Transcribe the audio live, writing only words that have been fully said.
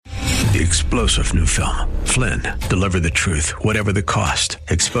The explosive new film, Flynn, deliver the truth, whatever the cost,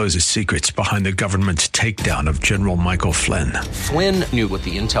 exposes secrets behind the government's takedown of General Michael Flynn. Flynn knew what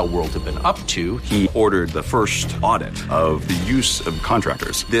the intel world had been up to. He ordered the first audit of the use of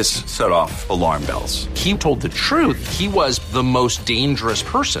contractors. This set off alarm bells. He told the truth. He was the most dangerous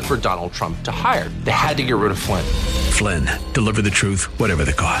person for Donald Trump to hire. They had to get rid of Flynn. Flynn, deliver the truth, whatever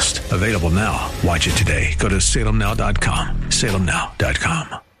the cost. Available now. Watch it today. Go to salemnow.com.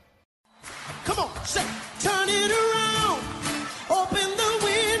 salemnow.com. Come on, say, turn it around. Open the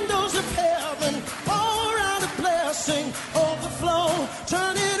windows of heaven. Pour out a blessing, overflow.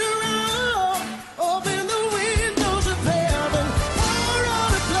 Turn it around. Open the windows of heaven. Pour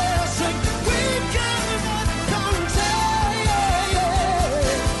out a blessing. We cannot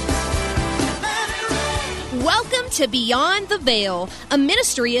contain. Welcome to Beyond the Veil, a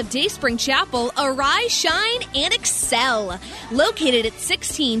ministry of Dayspring Chapel. Arise, shine, and excel. Located at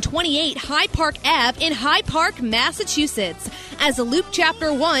 1628 Hyde Park Ave in Hyde Park, Massachusetts. As Luke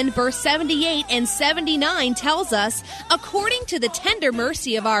chapter 1, verse 78 and 79 tells us, according to the tender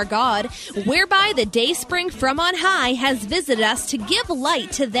mercy of our God, whereby the dayspring from on high has visited us to give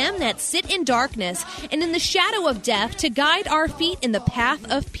light to them that sit in darkness and in the shadow of death, to guide our feet in the path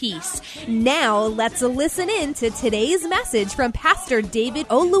of peace. Now let's listen in to today's message from Pastor David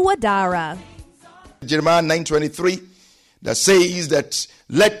Oluwadara. Jeremiah 9:23 that says that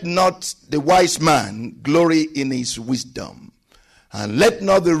let not the wise man glory in his wisdom, and let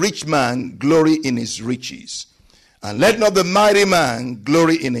not the rich man glory in his riches, and let not the mighty man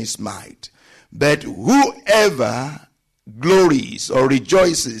glory in his might, but whoever glories or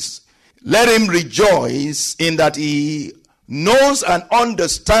rejoices, let him rejoice in that he knows and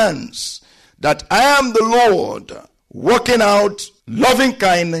understands that I am the Lord, working out loving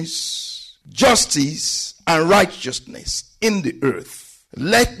kindness, justice, and righteousness in the earth.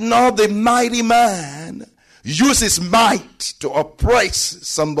 Let not the mighty man use his might to oppress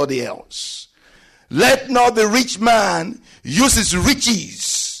somebody else. Let not the rich man use his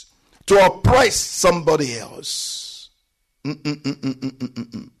riches to oppress somebody else.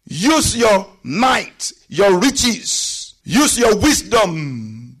 Use your might, your riches, use your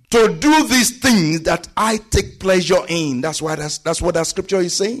wisdom to do these things that I take pleasure in. That's what that scripture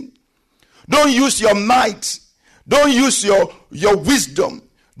is saying. Don't use your might. Don't use your wisdom.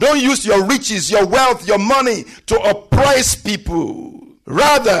 Don't use your riches, your wealth, your money to oppress people.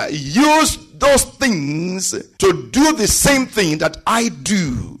 Rather, use those things to do the same thing that I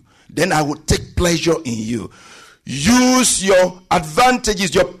do. Then I will take pleasure in you. Use your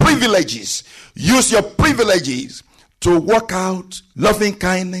advantages, your privileges. Use your privileges to work out loving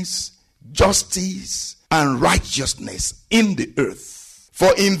kindness, justice, and righteousness in the earth.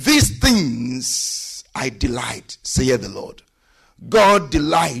 For in these things I delight, saith the Lord. God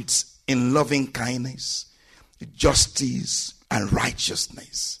delights in loving kindness, justice, and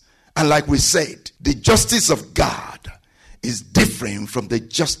righteousness. And like we said, the justice of God is different from the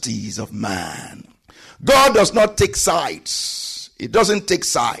justice of man. God does not take sides. He doesn't take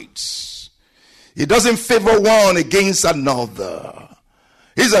sides. He doesn't favor one against another.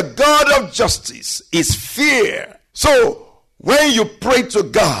 He's a God of justice. He's fair. So when you pray to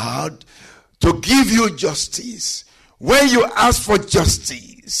God to give you justice, when you ask for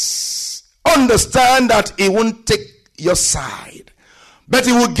justice, understand that He won't take your side, but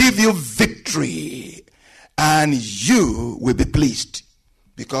He will give you victory, and you will be pleased,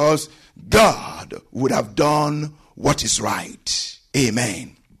 because God would have done what is right.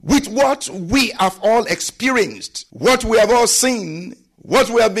 Amen. With what we have all experienced, what we have all seen, what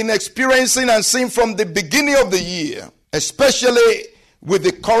we have been experiencing and seeing from the beginning of the year, especially with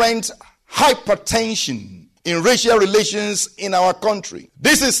the current hypertension in racial relations in our country.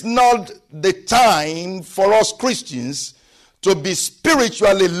 This is not the time for us Christians to be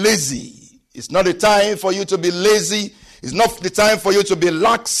spiritually lazy. It's not the time for you to be lazy. It's not the time for you to be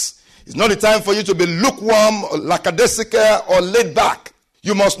lax. It's not the time for you to be lukewarm or lackadaisical or laid back.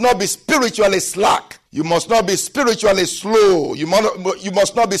 You must not be spiritually slack. You must not be spiritually slow. You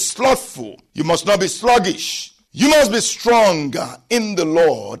must not be slothful. You must not be sluggish. You must be strong in the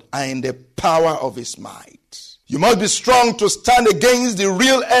Lord and in the power of His might. You must be strong to stand against the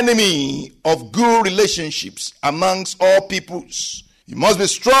real enemy of good relationships amongst all peoples. You must be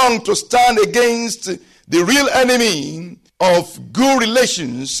strong to stand against the real enemy of good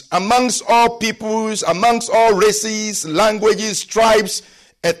relations amongst all peoples, amongst all races, languages, tribes,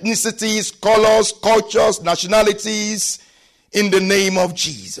 ethnicities, colors, cultures, nationalities, in the name of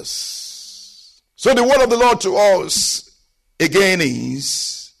Jesus. So the word of the Lord to us again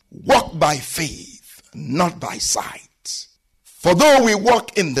is, walk by faith, not by sight. For though we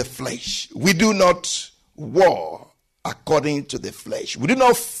walk in the flesh, we do not war according to the flesh. We do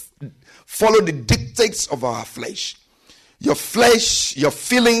not follow the dictates of our flesh. Your flesh, your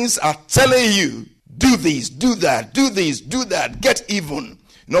feelings are telling you, do this, do that, do this, do that, get even,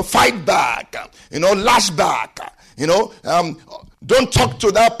 fight back, lash back, don't talk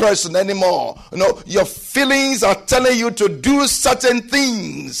to that person anymore. Your feelings are telling you to do certain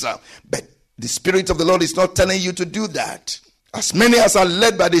things, but the Spirit of the Lord is not telling you to do that. As many as are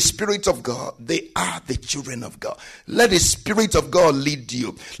led by the Spirit of God, they are the children of God. Let the Spirit of God lead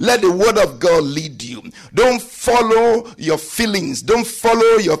you. Let the Word of God lead you. Don't follow your feelings. Don't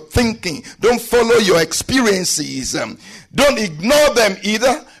follow your thinking. Don't follow your experiences. Don't ignore them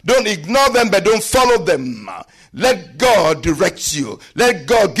either. Don't ignore them, but don't follow them. Let God direct you. Let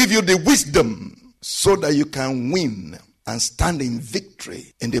God give you the wisdom so that you can win and stand in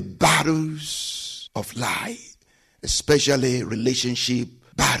victory in the battles of life. Especially relationship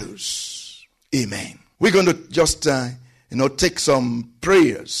battles. Amen. We're going to just, take some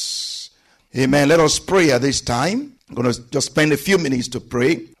prayers. Amen. Let us pray at this time. I'm going to just spend a few minutes to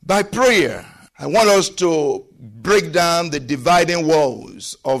pray. By prayer, I want us to break down the dividing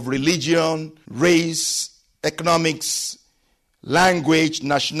walls of religion, race, economics, language,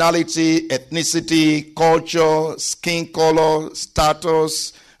 nationality, ethnicity, culture, skin color,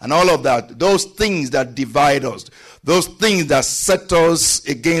 status, and all of that. Those things that divide us. Those things that set us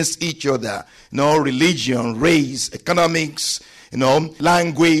against each other. Religion, race, economics,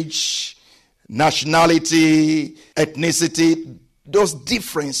 language, nationality, ethnicity. Those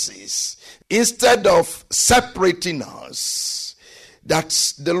differences. Instead of separating us, that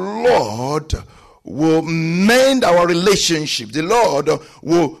the Lord will mend our relationship. The Lord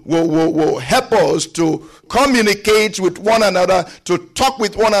will help us to communicate with one another, to talk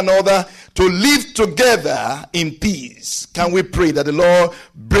with one another, to live together in peace. Can we pray that the Lord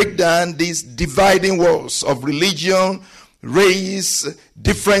break down these dividing walls of religion, race,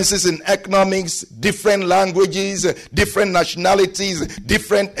 differences in economics, different languages, different nationalities,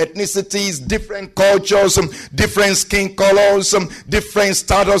 different ethnicities, different cultures, different skin colors, different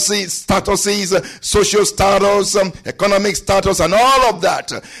statuses, social status, economic status, and all of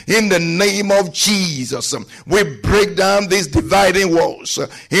that. In the name of Jesus, we break down these dividing walls.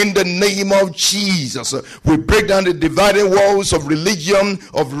 In the name of Jesus, we break down the dividing walls of religion,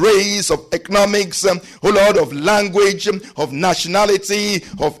 of race, of economics, oh Lord, of language, of nationality,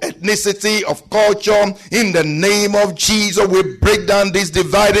 of ethnicity, of culture. In the name of Jesus, we break down these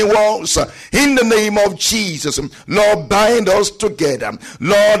dividing walls. In the name of Jesus, Lord, bind us together.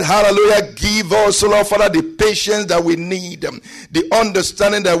 Lord, hallelujah, give us, Lord, Father, the patience that we need, the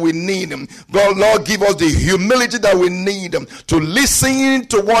understanding that we need. God, Lord, give us the humility that we need to listen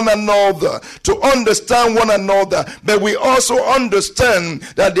to one another, to understand one another. But we also understand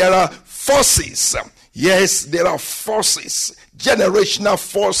that there are forces. Yes, there are forces, generational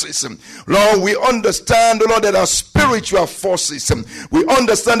forces. Lord, we understand, Lord, there are spiritual forces. We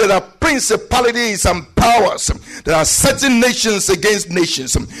understand there are principalities and powers. There are certain nations against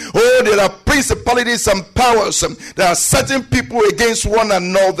nations. Oh, there are principalities and powers. There are certain people against one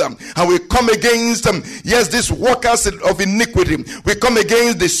another. And we come against, these workers of iniquity. We come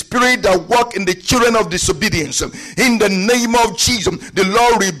against the spirit that walk in the children of disobedience. In the name of Jesus, the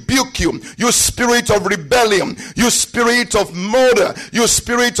Lord rebuke you. You spirit of rebellion. You spirit of murder. You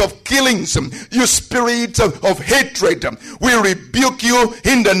spirit of killings. You spirit of hatred. We rebuke you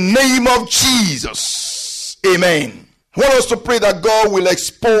in the name of Jesus. Amen. I want us to pray that God will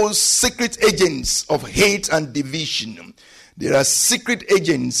expose secret agents of hate and division. There are secret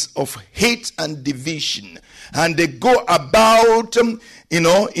agents of hate and division, and they go about,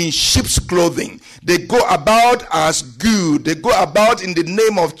 in sheep's clothing. They go about as good. They go about in the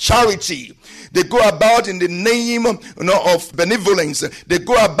name of charity. They go about in the name, of benevolence. They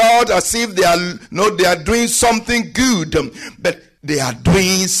go about as if they are doing something good, but they are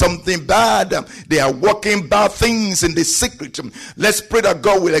doing something bad. They are working bad things in the secret. Let's pray that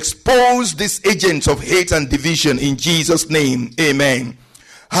God will expose these agents of hate and division in Jesus' name. Amen.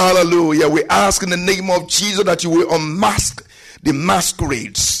 Hallelujah. We ask in the name of Jesus that you will unmask the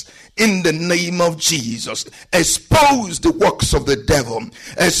masquerades. In the name of Jesus, expose the works of the devil.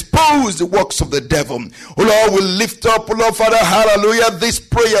 Expose the works of the devil. Oh Lord, we lift up, oh Lord, Father, hallelujah, this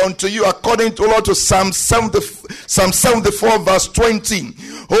prayer unto you according to, Lord, to Psalm 74 verse 20.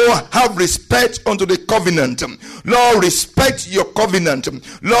 Oh, have respect unto the covenant. Lord, respect your covenant.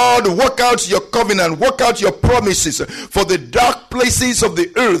 Lord, work out your covenant. Work out your promises. For the dark places of the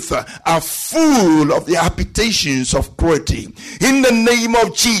earth are full of the habitations of cruelty. In the name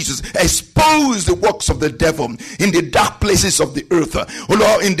of Jesus, expose the works of the devil in the dark places of the earth. Oh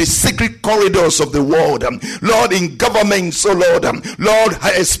Lord, in the secret corridors of the world. Lord, in governments, oh Lord. Lord,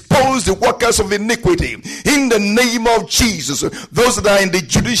 expose the workers of iniquity. In the name of Jesus, those that are in the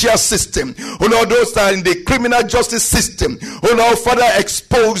judicial system, oh Lord, those that are in the criminal justice system, oh Lord, Father,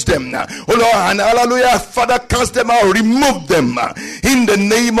 expose them, oh Lord, and hallelujah, Father, cast them out, remove them, in the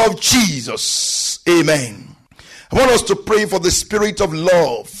name of Jesus, amen. I want us to pray for the spirit of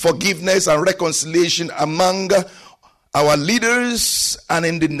love, forgiveness, and reconciliation among our leaders and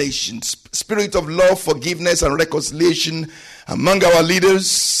in the nations. Spirit of love, forgiveness, and reconciliation among our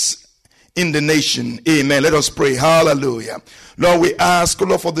leaders in the nation. Amen. Let us pray. Hallelujah. Lord, we ask,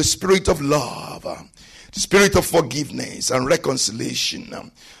 Lord, for the spirit of love, the spirit of forgiveness and reconciliation.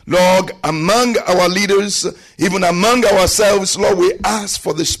 Lord, among our leaders, even among ourselves, Lord, we ask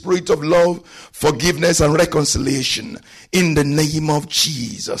for the spirit of love, forgiveness, and reconciliation in the name of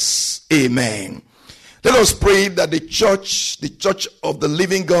Jesus. Amen. Let us pray that the church of the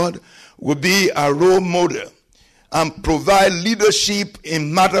living God, will be a role model and provide leadership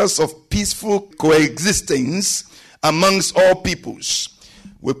in matters of peaceful coexistence amongst all peoples.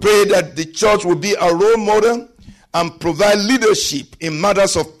 We pray that the church will be a role model and provide leadership in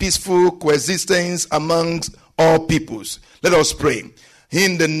matters of peaceful coexistence amongst all peoples. Let us pray.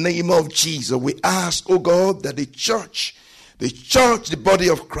 In the name of Jesus, we ask, oh God, that the church, the body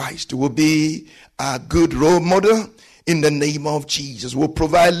of Christ, will be a good role model. In the name of Jesus, will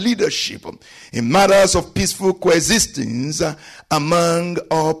provide leadership in matters of peaceful coexistence among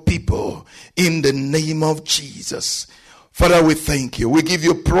all people. In the name of Jesus. Father, we thank you. We give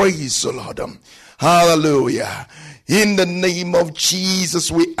you praise, O Lord. Hallelujah. In the name of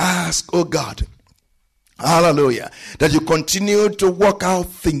Jesus, we ask, oh God, hallelujah, that you continue to work out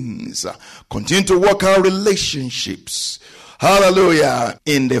things, continue to work out relationships. Hallelujah.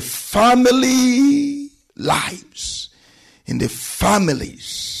 In the family lives. In the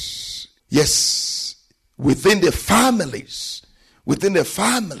families, yes, within the families,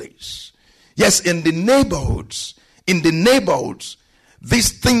 yes, in the neighborhoods,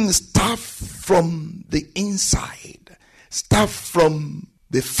 these things start from the inside, start from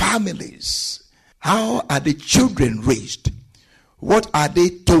the families. How are the children raised? What are they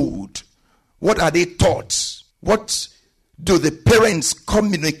told? What are they taught? What do the parents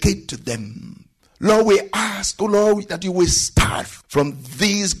communicate to them? Lord, we ask, oh Lord, that you will start from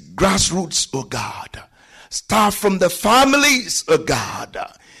these grassroots, oh God. Start from the families, oh God.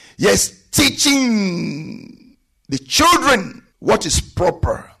 Yes, teaching the children what is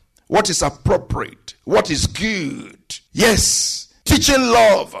proper, what is appropriate, what is good. Yes, teaching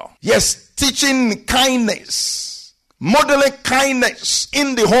love. Yes, teaching kindness, modeling kindness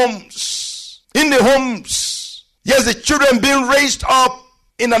in the homes. Yes, the children being raised up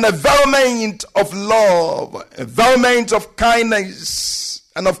in an environment of love, environment of kindness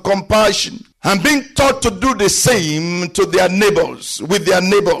and of compassion, and being taught to do the same to their neighbors, with their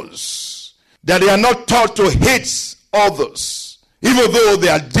neighbors, that they are not taught to hate others, even though they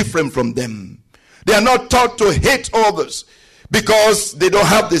are different from them. They are not taught to hate others because they don't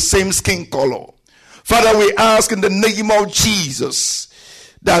have the same skin color. Father, we ask in the name of Jesus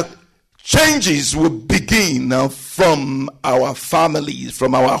that changes will begin now from our families,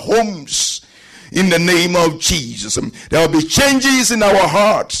 from our homes, in the name of Jesus. There will be changes in our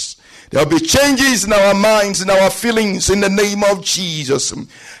hearts. There will be changes in our minds, in our feelings, in the name of Jesus.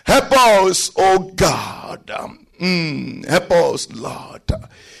 Help us, oh God. Help us, Lord.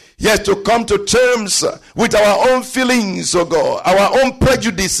 Yes, to come to terms with our own feelings, oh God, our own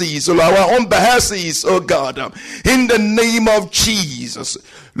prejudices, our own biases, oh God, in the name of Jesus.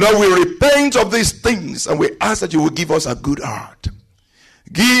 Lord, we repent of these things and we ask that you will give us a good heart.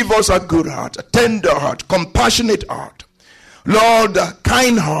 Give us a good heart, a tender heart, compassionate heart. Lord, a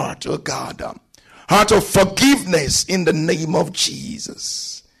kind heart, oh God, heart of forgiveness in the name of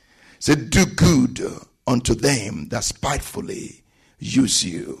Jesus. Say, do good unto them that spitefully use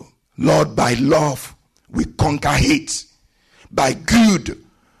you. Lord, by love we conquer hate. By good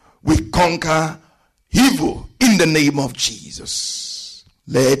we conquer evil in the name of Jesus.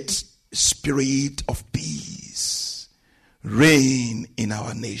 Let spirit of peace reign in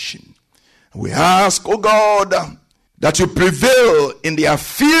our nation. We ask, oh God, that you prevail in the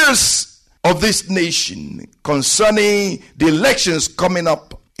affairs of this nation concerning the elections coming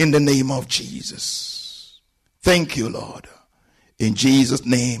up in the name of Jesus. Thank you, Lord. In Jesus'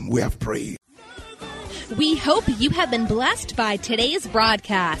 name we have prayed. We hope you have been blessed by today's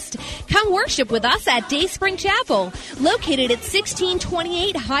broadcast. Come worship with us at Dayspring Chapel, located at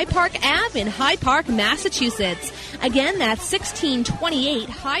 1628 High Park Ave in High Park, Massachusetts. Again, that's 1628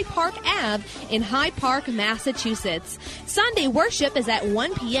 High Park Ave in High Park, Massachusetts. Sunday worship is at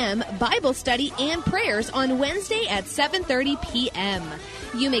 1 p.m., Bible study and prayers on Wednesday at 7:30 p.m.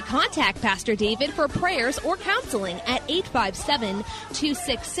 You may contact Pastor David for prayers or counseling at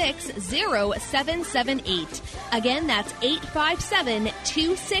 857-266-0778. Again, that's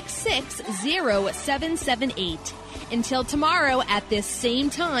 857-266-0778. Until tomorrow at this same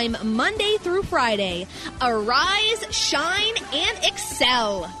time, Monday through Friday, arise, shine, and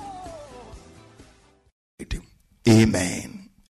excel. Amen.